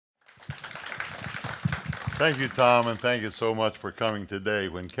Thank you, Tom, and thank you so much for coming today.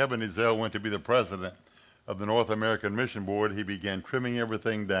 When Kevin Ezell went to be the president of the North American Mission Board, he began trimming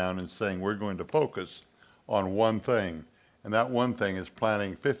everything down and saying, we're going to focus on one thing, and that one thing is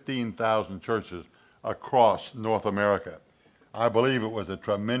planting 15,000 churches across North America. I believe it was a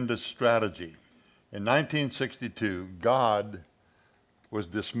tremendous strategy. In 1962, God was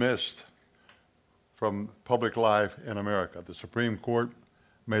dismissed from public life in America. The Supreme Court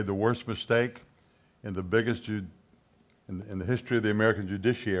made the worst mistake in the biggest in the history of the American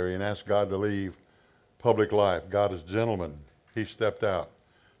judiciary and asked God to leave public life. God is a gentleman. He stepped out.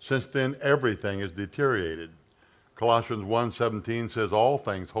 Since then, everything has deteriorated. Colossians 1:17 says, all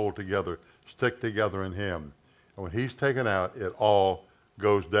things hold together, stick together in him. And when he's taken out, it all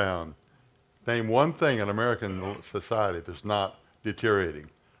goes down. Name one thing in American society that's not deteriorating.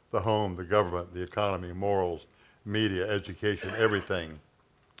 The home, the government, the economy, morals, media, education, everything.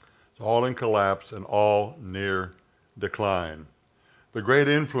 It's all in collapse and all near decline. The great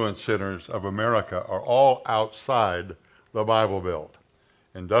influence centers of America are all outside the Bible Belt.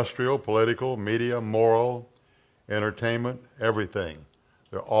 Industrial, political, media, moral, entertainment, everything.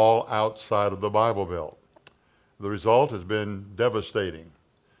 They're all outside of the Bible Belt. The result has been devastating.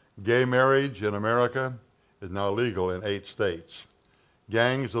 Gay marriage in America is now legal in 8 states.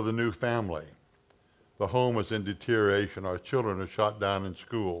 Gangs are the new family. The home is in deterioration. Our children are shot down in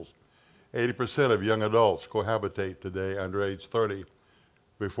schools. 80% of young adults cohabitate today under age 30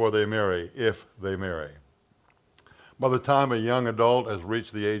 before they marry, if they marry. By the time a young adult has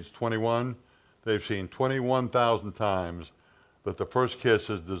reached the age 21, they've seen 21,000 times that the first kiss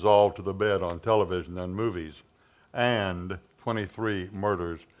is dissolved to the bed on television and movies, and 23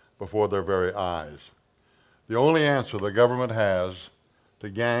 murders before their very eyes. The only answer the government has to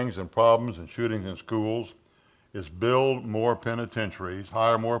gangs and problems and shootings in schools is build more penitentiaries,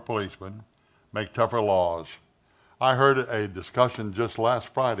 hire more policemen, make tougher laws. I heard a discussion just last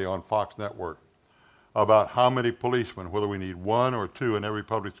Friday on Fox Network about how many policemen, whether we need 1 or 2 in every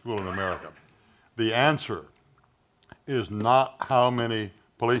public school in America. The answer is not how many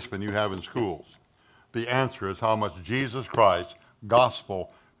policemen you have in schools. The answer is how much Jesus Christ,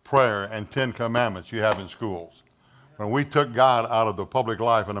 gospel, prayer, and 10 commandments you have in schools. When we took God out of the public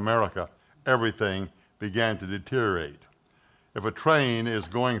life in America, everything began to deteriorate. If a train is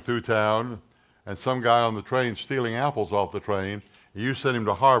going through town and some guy on the train stealing apples off the train, you send him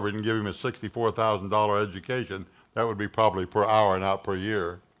to Harvard and give him a $64,000 education, that would be probably per hour, not per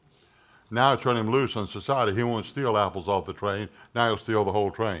year. Now turn him loose on society. He won't steal apples off the train. Now he'll steal the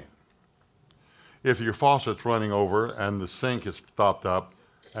whole train. If your faucet's running over and the sink is stopped up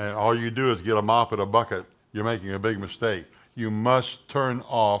and all you do is get a mop and a bucket, you're making a big mistake. You must turn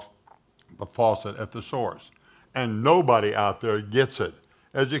off the faucet at the source. And nobody out there gets it.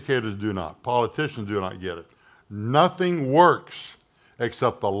 Educators do not. Politicians do not get it. Nothing works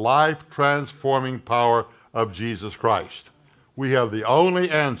except the life-transforming power of Jesus Christ. We have the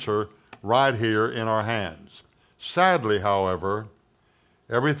only answer right here in our hands. Sadly, however,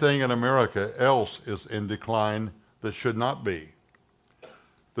 everything in America else is in decline that should not be.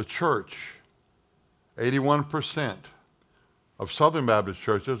 The church, 81% of Southern Baptist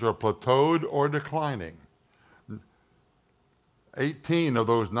churches are plateaued or declining. 18 of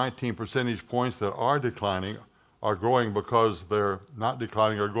those 19 percentage points that are declining are growing because they're not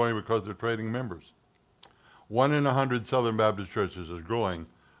declining, are growing because they're trading members. 1 in 100 Southern Baptist churches is growing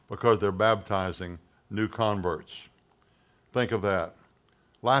because they're baptizing new converts. Think of that.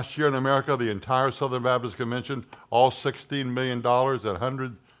 Last year in America, the entire Southern Baptist Convention, all $16 million at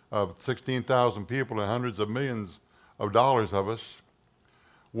hundreds of 16,000 people and hundreds of millions of dollars of us,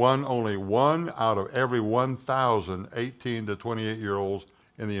 won only 1 out of every 1,000 18 to 28-year-olds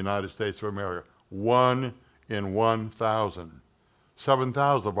in the United States of America. 1 in 1,000.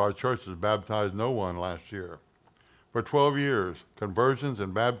 7,000 of our churches baptized no one last year. For 12 years, conversions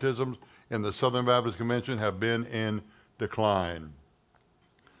and baptisms in the Southern Baptist Convention have been in decline.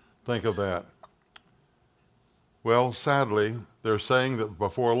 Think of that. Well, sadly, they're saying that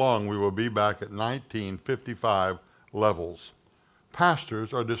before long we will be back at 1955 levels.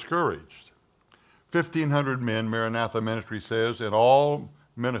 Pastors are discouraged. 1,500 men, Maranatha Ministry says, in all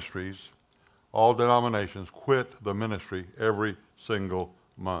ministries, all denominations, quit the ministry every single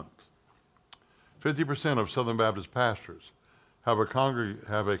month. 50% of Southern Baptist pastors have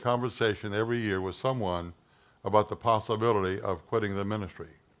a conversation every year with someone about the possibility of quitting the ministry.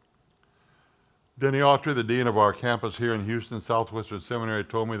 Denny Autry, the dean of our campus here in Houston, Southwestern Seminary,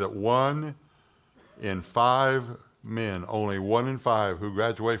 told me that 1 in 5 men, only 1 in 5 who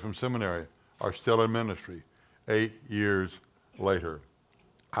graduate from seminary are still in ministry 8 years later.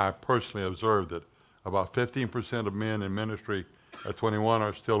 I personally observed it About 15% of men in ministry at 21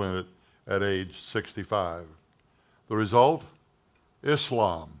 are still in it at age 65. The result?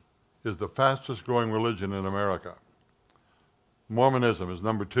 Islam is the fastest growing religion in America. Mormonism is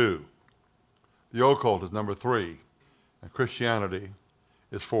number 2. The occult is number 3. And Christianity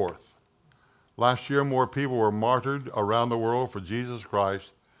is 4th. Last year, more people were martyred around the world for Jesus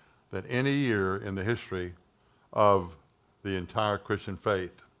Christ than any year in the history of the entire Christian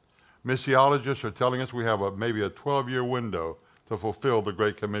faith. Missiologists are telling us we have maybe a 12-year window to fulfill the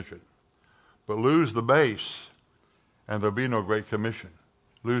Great Commission. But lose the base, and there'll be no Great Commission.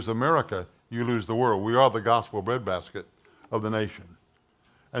 Lose America, you lose the world. We are the gospel breadbasket of the nation.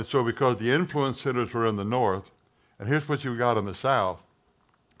 And so because the influence centers are in the north, and here's what you got in the south,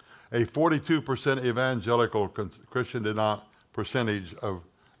 a 42% evangelical Christian percentage of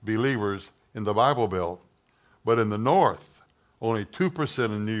believers in the Bible Belt, but in the north, only 2%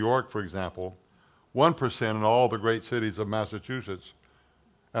 in New York, for example, 1% in all the great cities of Massachusetts,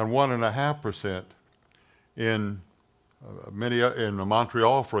 and 1.5% in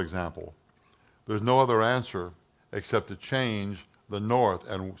Montreal, for example. There's no other answer except to change the north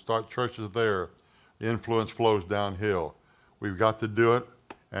and start churches there. The influence flows downhill. We've got to do it,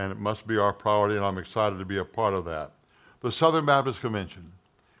 and it must be our priority, and I'm excited to be a part of that. The Southern Baptist Convention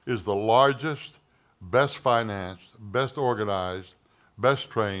is the largest, best financed, best organized, best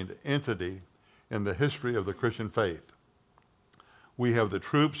trained entity in the history of the Christian faith. We have the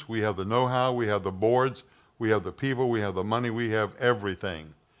troops, we have the know-how, we have the boards, we have the people, we have the money, we have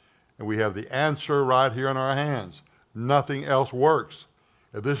everything. And we have the answer right here in our hands. Nothing else works.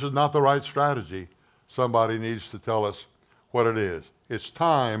 If this is not the right strategy, somebody needs to tell us what it is. It's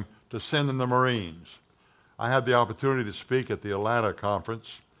time to send in the Marines. I had the opportunity to speak at the Atlanta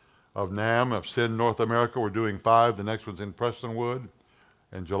conference of NAM, of Send North America. We're doing 5. The next one's in Prestonwood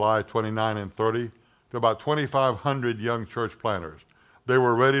in July 29 and 30, to about 2,500 young church planters. They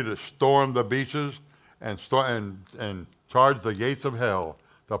were ready to storm the beaches and charge the gates of hell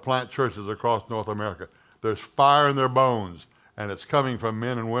to plant churches across North America. There's fire in their bones, and it's coming from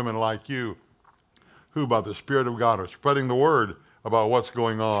men and women like you who, by the Spirit of God, are spreading the word about what's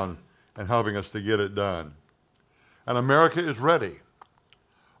going on and helping us to get it done. And America is ready.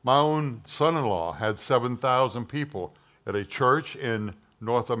 My own son-in-law had 7,000 people at a church in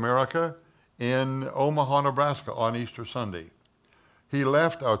North America in Omaha, Nebraska on Easter Sunday. He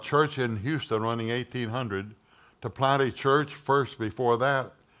left our church in Houston running 1,800 to plant a church first before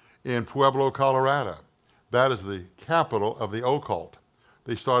that in Pueblo, Colorado. That is the capital of the occult.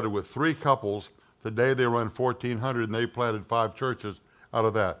 They started with 3 couples. Today they run 1,400 and they planted 5 churches out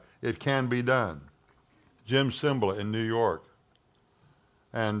of that. It can be done. Jim Cymbala in New York,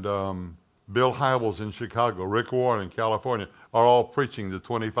 and Bill Hybels in Chicago, Rick Warren in California are all preaching to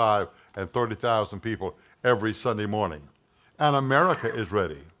 25 and 30,000 people every Sunday morning. And America is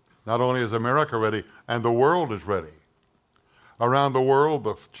ready. Not only is America ready, and the world is ready. Around the world,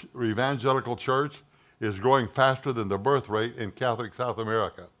 the evangelical church is growing faster than the birth rate in Catholic South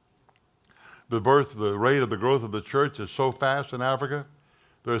America. The rate of the growth of the church is so fast in Africa,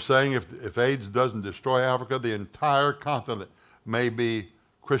 they're saying if AIDS doesn't destroy Africa, the entire continent may be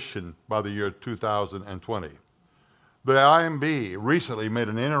Christian by the year 2020. The IMB recently made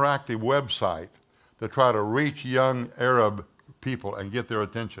an interactive website to try to reach young Arab people and get their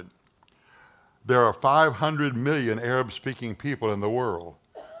attention. There are 500 million Arab-speaking people in the world.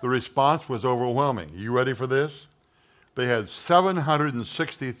 The response was overwhelming. You ready for this? They had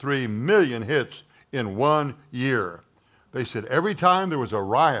 763 million hits in 1 year. They said every time there was a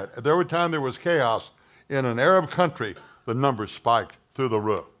riot, every time there was chaos in an Arab country, the numbers spiked through the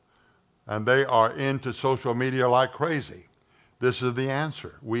roof. And they are into social media like crazy. This is the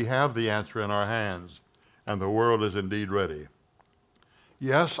answer. We have the answer in our hands, and the world is indeed ready.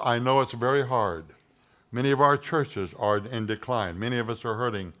 Yes, I know it's very hard. Many of our churches are in decline. Many of us are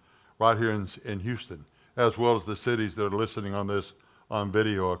hurting right here in Houston, as well as the cities that are listening on this on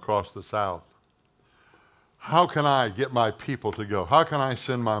video across the South. How can I get my people to go? How can I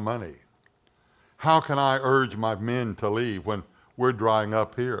send my money? How can I urge my men to leave when we're drying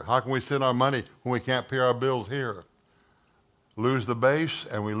up here? How can we send our money when we can't pay our bills here? Lose the base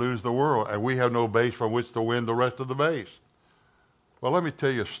and we lose the world, and we have no base from which to win the rest of the base. Well, let me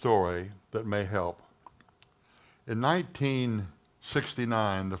tell you a story that may help. In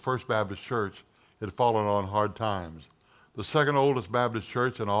 1969, the First Baptist Church had fallen on hard times. The second oldest Baptist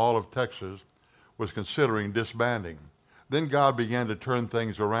church in all of Texas was considering disbanding. Then God began to turn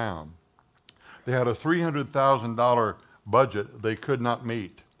things around. They had a $300,000 budget they could not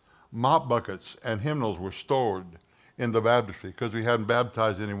meet. Mop buckets and hymnals were stored in the baptistry because we hadn't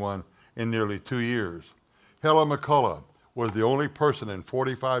baptized anyone in nearly 2 years. Helen McCullough was the only person in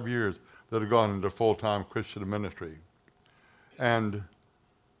 45 years that had gone into full-time Christian ministry. And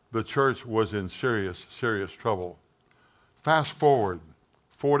the church was in serious, serious trouble. Fast forward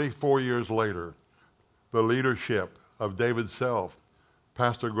 44 years later, the leadership of David Self,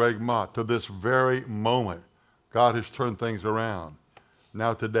 Pastor Greg Mott, to this very moment, God has turned things around.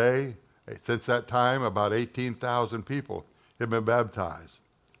 Now today, since that time, about 18,000 people have been baptized.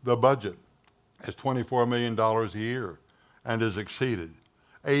 The budget is $24 million a year and is exceeded.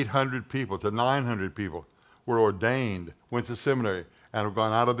 800 people to 900 people were ordained, went to seminary, and have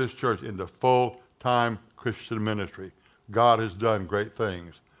gone out of this church into full-time Christian ministry. God has done great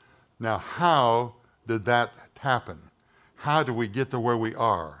things. Now, how did that happen? How do we get to where we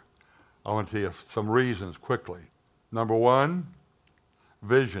are? I want to tell you some reasons quickly. Number one,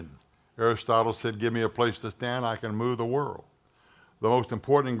 vision. Aristotle said, give me a place to stand, I can move the world. The most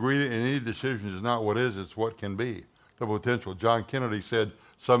important ingredient in any decision is not what is, it's what can be, the potential. John Kennedy said,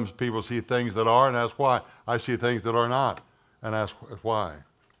 some people see things that are and ask why. I see things that are not and ask why.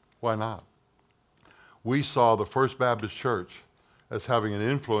 Why not? We saw the First Baptist Church as having an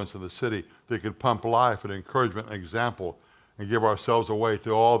influence in the city that could pump life and encouragement and example and give ourselves away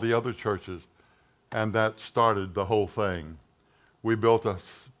to all the other churches. And that started the whole thing. We built a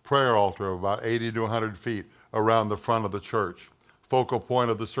prayer altar of about 80 to 100 feet around the front of the church. Focal point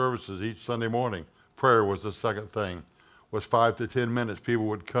of the services each Sunday morning. Prayer was the second thing. Was 5 to 10 minutes. People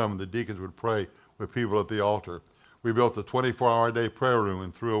would come, the deacons would pray with people at the altar. We built a 24-hour-a-day prayer room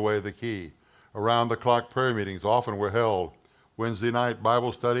and threw away the key. Around-the-clock prayer meetings often were held. Wednesday night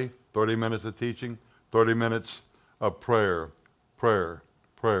Bible study, 30 minutes of teaching, 30 minutes of prayer, prayer,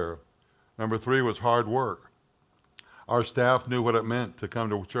 prayer. Number three was hard work. Our staff knew what it meant to come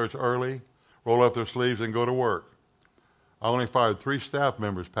to church early, roll up their sleeves, and go to work. I only fired 3 staff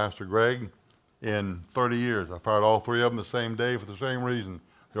members, Pastor Greg, in 30 years. I fired all 3 of them the same day for the same reason.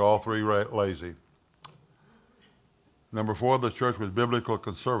 They're all 3 lazy. Number 4, the church was biblically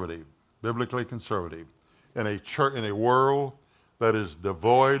conservative. In a church, in a world that is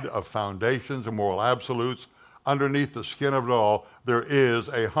devoid of foundations and moral absolutes, underneath the skin of it all, there is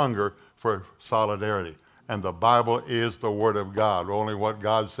a hunger for solidarity. And the Bible is the Word of God, only what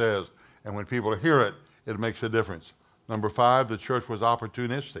God says. And when people hear it, it makes a difference. Number 5, the church was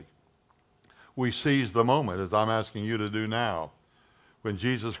opportunistic. We seized the moment, as I'm asking you to do now. When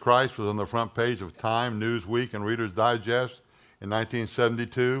Jesus Christ was on the front page of Time, Newsweek, and Reader's Digest in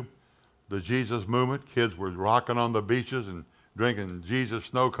 1972, the Jesus movement, kids were rocking on the beaches and drinking Jesus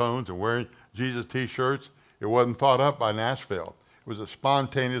snow cones and wearing Jesus t-shirts. It wasn't thought up by Nashville. It was a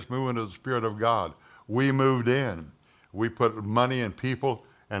spontaneous movement of the Spirit of God. We moved in. We put money and people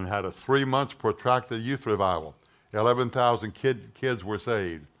and had a 3-month protracted youth revival. 11,000 kids were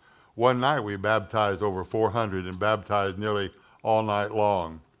saved. One night we baptized over 400 and baptized nearly all night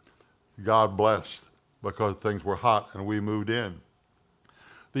long. God blessed because things were hot and we moved in.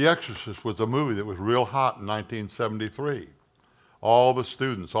 The Exorcist was a movie that was real hot in 1973. All the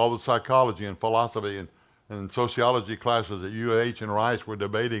students, all the psychology and philosophy and sociology classes at UH and Rice were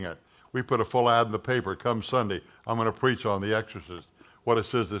debating it. We put a full ad in the paper, come Sunday, I'm going to preach on The Exorcist. What it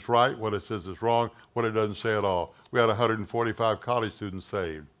says is right, what it says is wrong, what it doesn't say at all. We had 145 college students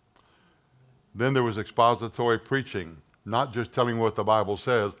saved. Then there was expository preaching, not just telling what the Bible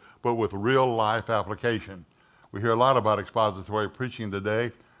says, but with real life application. We hear a lot about expository preaching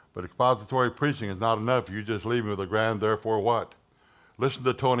today, but expository preaching is not enough. You just leave me with a grand therefore what. Listen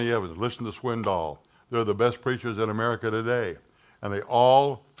to Tony Evans, listen to Swindoll. They're the best preachers in America today. And they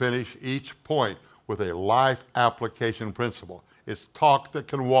all finish each point with a life application principle. It's talk that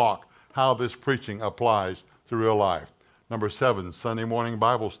can walk, how this preaching applies to real life. Number 7, Sunday morning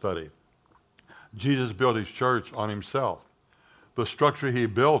Bible study. Jesus built his church on himself. The structure he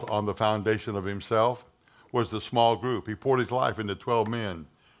built on the foundation of himself was the small group. He poured his life into 12 men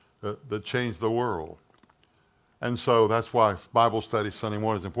that changed the world. And so that's why Bible study Sunday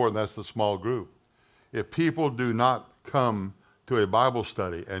morning is important. That's the small group. If people do not come to a Bible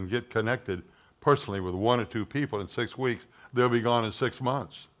study and get connected personally with 1 or 2 people in 6 weeks, they'll be gone in 6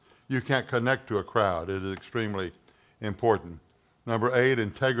 months. You can't connect to a crowd. It is extremely important. Number 8,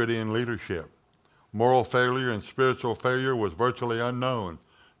 integrity in leadership. Moral failure and spiritual failure was virtually unknown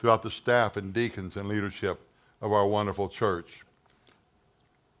throughout the staff and deacons and leadership of our wonderful church.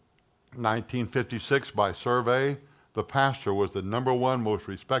 1956, by survey, the pastor was the #1 most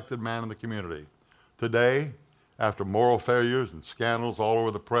respected man in the community. Today, after moral failures and scandals all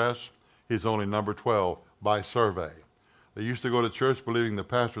over the press, he's only number 12 by survey. They used to go to church believing the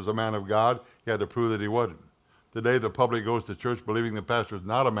pastor was a man of God. He had to prove that he wasn't. Today, the public goes to church believing the pastor is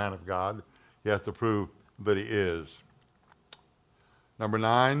not a man of God. He has to prove that he is. Number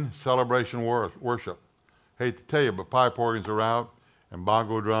 9, celebration worship. Hate to tell you, but pipe organs are out, and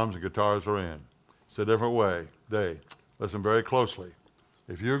bongo drums and guitars are in. It's a different day. Listen very closely.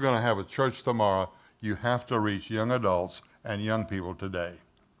 If you're going to have a church tomorrow, you have to reach young adults and young people today.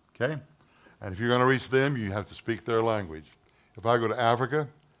 Okay? And if you're going to reach them, you have to speak their language. If I go to Africa,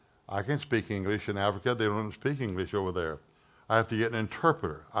 I can speak English in Africa. They don't speak English over there. I have to get an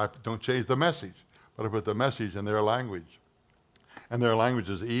interpreter. I don't change the message, but I put the message in their language. And their language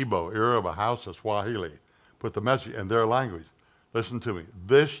is Igbo, Yoruba, Hausa, Swahili. Put the message in their language. Listen to me.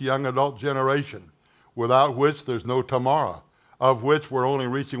 This young adult generation, without which there's no tomorrow, of which we're only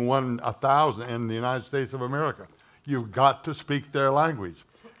reaching 1,000 in the United States of America. You've got to speak their language.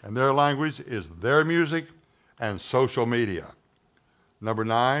 And their language is their music and social media. Number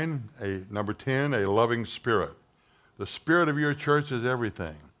 10, a loving spirit. The spirit of your church is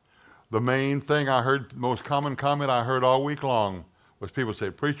everything. The main thing I heard, most common comment I heard all week long was people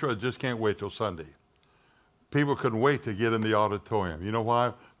say, "Preacher, I just can't wait till Sunday." People couldn't wait to get in the auditorium. You know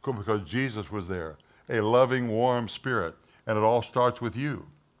why? Because Jesus was there. A loving, warm spirit. And it all starts with you.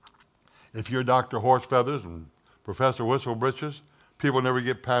 If you're Dr. Horsefeathers and Professor Whistlebritches, people never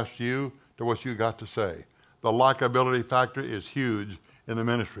get past you to what you got to say. The likability factor is huge in the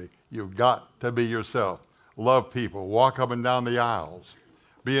ministry. You've got to be yourself. Love people. Walk up and down the aisles.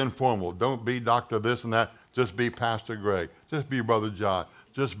 Be informal. Don't be Dr. this and that. Just be Pastor Greg. Just be Brother John.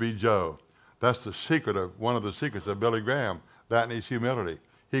 Just be Joe. That's the secret of one of the secrets of Billy Graham, that and his humility.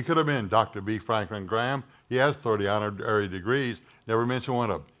 He could have been Dr. B. Franklin Graham. He has 30 honorary degrees. Never mention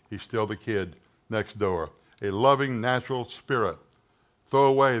one of them. He's still the kid next door. A loving, natural spirit. Throw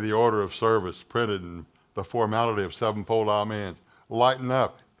away the order of service printed in the formality of sevenfold amens. Lighten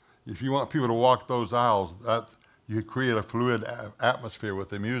up. If you want people to walk those aisles, you create a fluid atmosphere with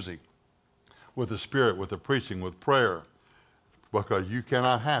the music, with the spirit, with the preaching, with prayer, because you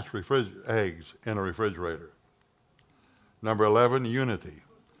cannot hatch eggs in a refrigerator. Number 11, unity.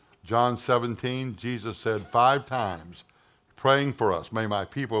 John 17, Jesus said 5 times, praying for us, may my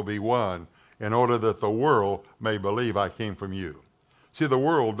people be one, in order that the world may believe I came from you. See, the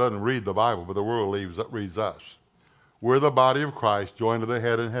world doesn't read the Bible, but the world reads us. We're the body of Christ, joined to the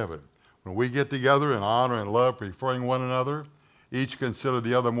head in heaven. When we get together in honor and love, preferring one another, each consider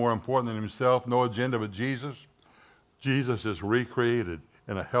the other more important than himself, no agenda but Jesus. Jesus is recreated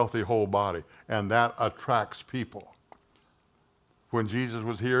in a healthy whole body, and that attracts people. When Jesus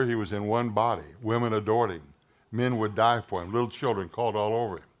was here, he was in one body. Women adored him. Men would die for him. Little children called all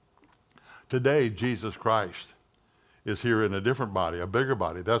over him. Today, Jesus Christ is here in a different body, a bigger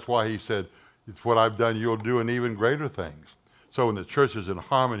body. That's why he said, it's what I've done, you'll do, and even greater things. So when the church is in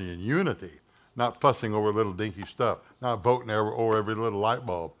harmony and unity, not fussing over little dinky stuff, not voting over every little light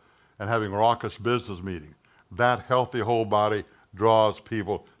bulb, and having raucous business meetings, that healthy whole body draws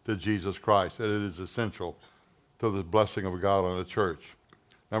people to Jesus Christ, and it is essential to the blessing of God on the church.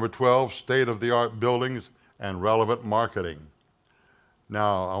 Number 12, state-of-the-art buildings and relevant marketing.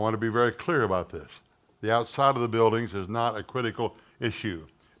 Now, I want to be very clear about this. The outside of the buildings is not a critical issue.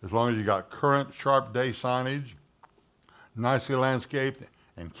 As long as you got current sharp day signage, nicely landscaped,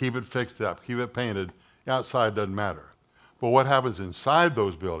 and keep it fixed up, keep it painted, the outside doesn't matter. But what happens inside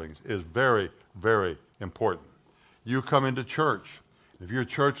those buildings is very, very important. You come into church. If your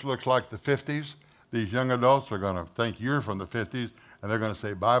church looks like the 50s, these young adults are going to think you're from the 50s, and they're going to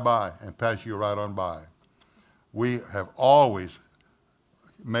say bye-bye and pass you right on by. We have always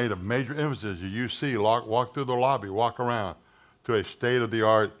made a major emphasis, as you see, walk through the lobby, walk around to a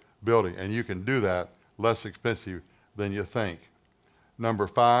state-of-the-art building, and you can do that less expensive than you think. Number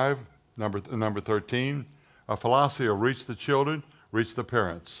 13, a philosophy of reach the children, reach the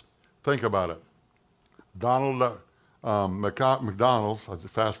parents. Think about it. McDonald's, I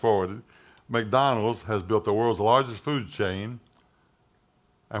fast forwarded, McDonald's has built the world's largest food chain,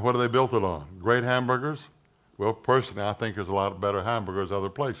 and what have they built it on? Great hamburgers? Well, personally, I think there's a lot better hamburgers other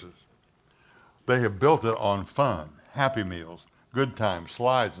places. They have built it on fun, happy meals, good times,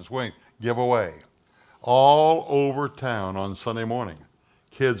 slides and swings, giveaway. All over town on Sunday morning,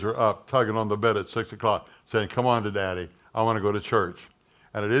 kids are up tugging on the bed at 6 o'clock saying, come on to Daddy, I want to go to church.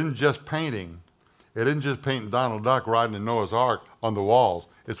 And it isn't just painting. It isn't just painting Donald Duck riding in Noah's Ark on the walls.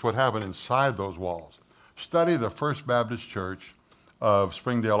 It's what happened inside those walls. Study the First Baptist Church of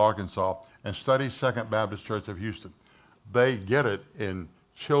Springdale, Arkansas, and study Second Baptist Church of Houston. They get it in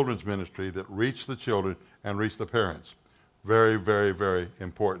children's ministry that reach the children and reach the parents. Very, very, very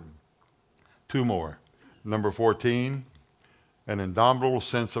important. 2 more. Number 14, an indomitable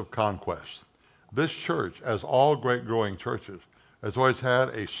sense of conquest. This church, as all great growing churches, has always had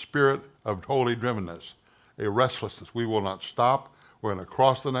a spirit of holy drivenness, a restlessness. We will not stop. We're going to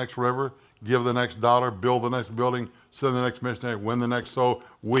cross the next river, give the next dollar, build the next building, send the next missionary, win the next soul.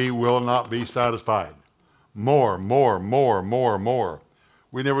 We will not be satisfied. More, more, more, more, more.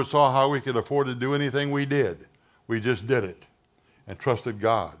 We never saw how we could afford to do anything we did. We just did it and trusted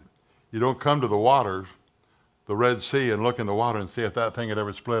God. You don't come to the waters, the Red Sea, and look in the water and see if that thing had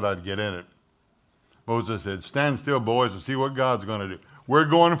ever split, I'd get in it. Moses said, stand still, boys, and see what God's going to do. We're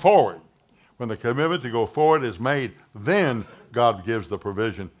going forward. When the commitment to go forward is made, then God gives the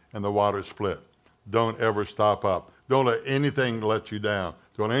provision and the water split. Don't ever stop up. Don't let anything let you down.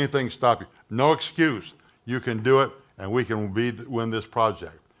 Don't let anything stop you. No excuse. You can do it, and we can win this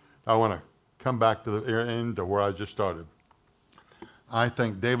project. I want to come back to the end to where I just started. I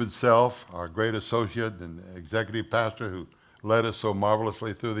think David Self, our great associate and executive pastor who led us so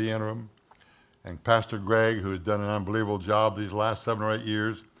marvelously through the interim, and Pastor Greg, who has done an unbelievable job these last 7 or 8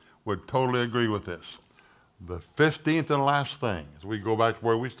 years, would totally agree with this. The 15th and last thing, as we go back to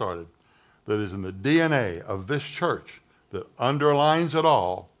where we started, that is in the DNA of this church that underlines it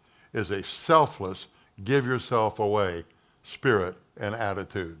all is a selfless, give yourself away spirit and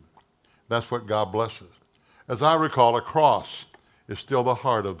attitude. That's what God blesses. As I recall, a cross is still the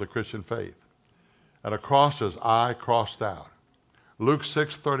heart of the Christian faith. And a cross says, I crossed out. Luke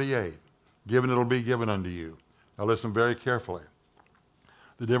 6:38, given it'll be given unto you. Now listen very carefully.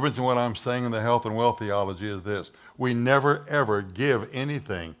 The difference in what I'm saying in the health and wealth theology is this. We never, ever give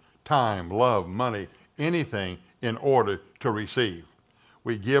anything, time, love, money, anything in order to receive.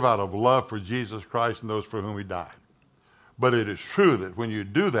 We give out of love for Jesus Christ and those for whom he died. But it is true that when you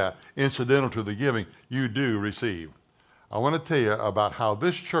do that, incidental to the giving, you do receive. I want to tell you about how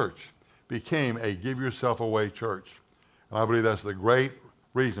this church became a give yourself away church. And I believe that's the great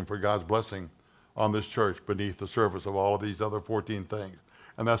reason for God's blessing on this church beneath the surface of all of these other 14 things.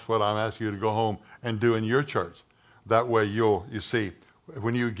 And that's what I'm asking you to go home and do in your church. That way you see,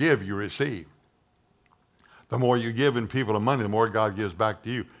 when you give, you receive. The more you give in people and money, the more God gives back to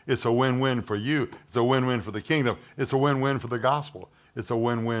you. It's a win-win for you. It's a win-win for the kingdom. It's a win-win for the gospel. It's a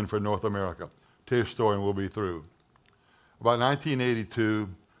win-win for North America. Tell your story and we'll be through. About 1982,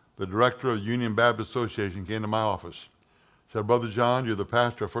 the director of Union Baptist Association came to my office. Said, Brother John, you're the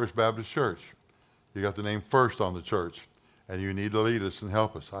pastor of First Baptist Church. You got the name First on the church, and you need to lead us and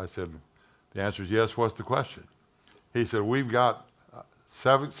help us. I said, the answer is yes. What's the question? He said, we've got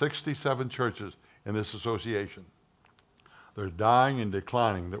 67 churches in this association. They're dying and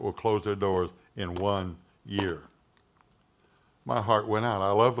declining that will close their doors in 1 year. My heart went out.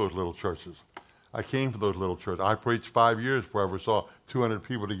 I love those little churches. I came to those little churches. I preached 5 years before I ever saw 200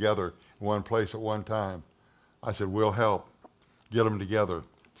 people together in one place at one time. I said, we'll help. Get them together.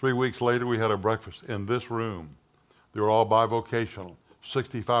 3 weeks later, we had a breakfast in this room. They were all bivocational.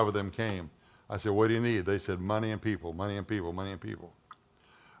 65 of them came. I said, what do you need? They said, money and people, money and people, money and people.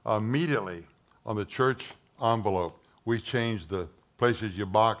 Immediately, on the church envelope, we changed the places you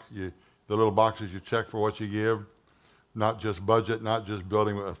box, the little boxes you check for what you give. Not just budget, not just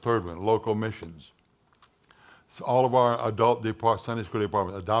building, a third one, local missions. So all of our adult Sunday school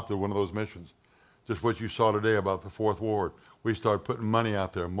departments adopted one of those missions. Just what you saw today about the Fourth Ward. We started putting money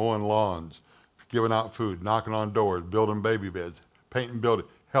out there, mowing lawns, giving out food, knocking on doors, building baby beds, painting buildings,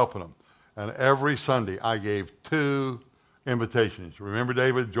 helping them. And every Sunday I gave 2 invitations. Remember,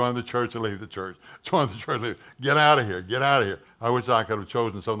 David? Join the church and leave the church. Join the church and leave. Get out of here. Get out of here. I wish I could have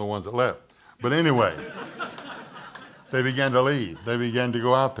chosen some of the ones that left. But anyway, they began to leave. They began to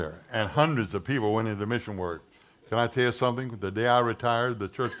go out there. And hundreds of people went into mission work. Can I tell you something? The day I retired, the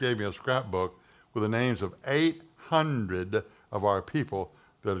church gave me a scrapbook with the names of 800 of our people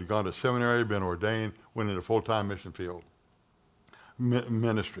that had gone to seminary, been ordained, went into full-time mission field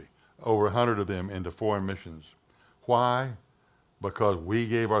ministry. Over 100 of them into foreign missions. Why? Because we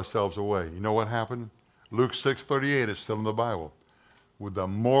gave ourselves away. You know what happened? Luke 6:38 is still in the Bible. With the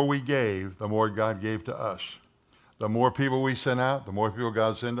more we gave, the more God gave to us. The more people we sent out, the more people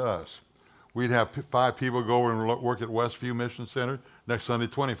God sent to us. We'd have 5 people go over and work at Westview Mission Center. Next Sunday,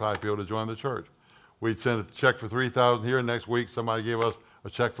 25 people to join the church. We'd send a check for $3,000 here. Next week, somebody gave us a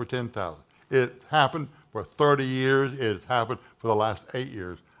check for $10,000. It happened for 30 years. It's happened for the last 8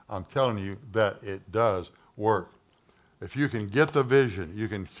 years. I'm telling you that it does work. If you can get the vision, you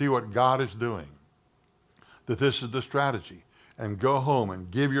can see what God is doing, that this is the strategy, and go home and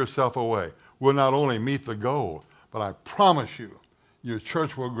give yourself away. We'll not only meet the goal, but I promise you, your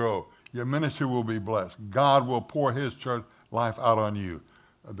church will grow. Your ministry will be blessed. God will pour his church life out on you.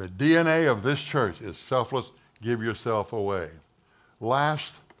 The DNA of this church is selfless, give yourself away.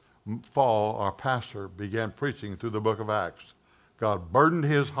 Last, fall, our pastor began preaching through the book of Acts. God burdened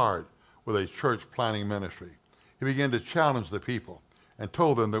his heart with a church planting ministry. He began to challenge the people and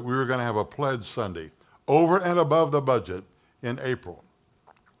told them that we were going to have a pledge Sunday over and above the budget in April,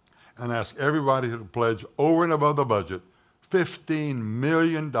 and asked everybody to pledge over and above the budget $15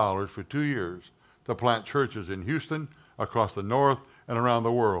 million for 2 years to plant churches in Houston, across the north, and around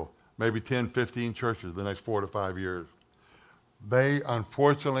the world. Maybe 10, 15 churches the next 4 to 5 years. They,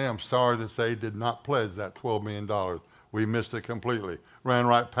 unfortunately, I'm sorry to say, did not pledge that $12 million. We missed it completely. Ran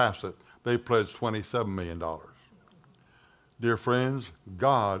right past it. They pledged $27 million. Dear friends,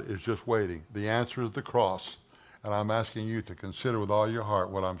 God is just waiting. The answer is the cross. And I'm asking you to consider with all your heart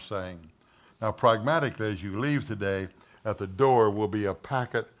what I'm saying. Now, pragmatically, as you leave today, at the door will be a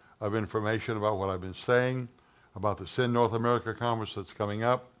packet of information about what I've been saying, about the Send North America Conference that's coming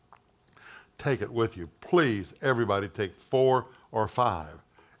up. Take it with you. Please, everybody, take 4 or 5.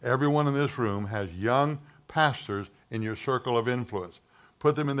 Everyone in this room has young pastors in your circle of influence.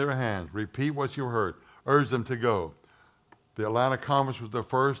 Put them in their hands. Repeat what you heard. Urge them to go. The Atlanta Conference was the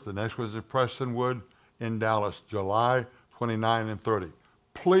first. The next was in Prestonwood in Dallas, July 29 and 30.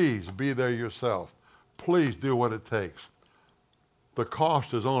 Please be there yourself. Please do what it takes. The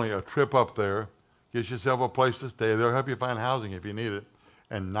cost is only a trip up there. Get yourself a place to stay. They'll help you find housing if you need it.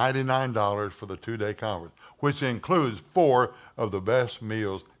 And $99 for the 2-day conference, which includes 4 of the best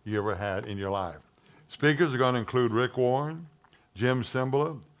meals you ever had in your life. Speakers are going to include Rick Warren, Jim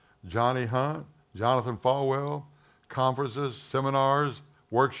Cymbala, Johnny Hunt, Jonathan Falwell, conferences, seminars,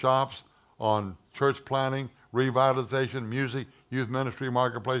 workshops on church planting, revitalization, music, youth ministry,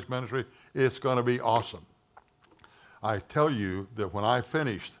 marketplace ministry. It's going to be awesome. I tell you that when I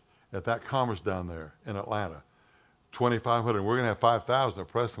finished at that conference down there in Atlanta, 2,500, we're going to have 5,000 at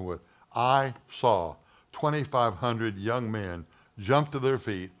Prestonwood, I saw 2,500 young men jump to their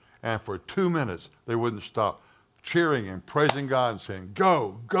feet, and for 2 minutes they wouldn't stop cheering and praising God and saying,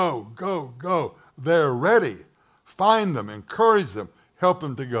 go, go, go, go. They're ready. Find them, encourage them, help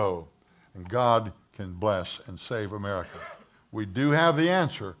them to go. And God can bless and save America. We do have the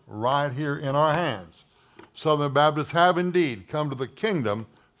answer right here in our hands. Southern Baptists have indeed come to the kingdom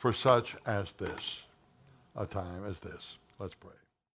for such as this, a time as this. Let's pray.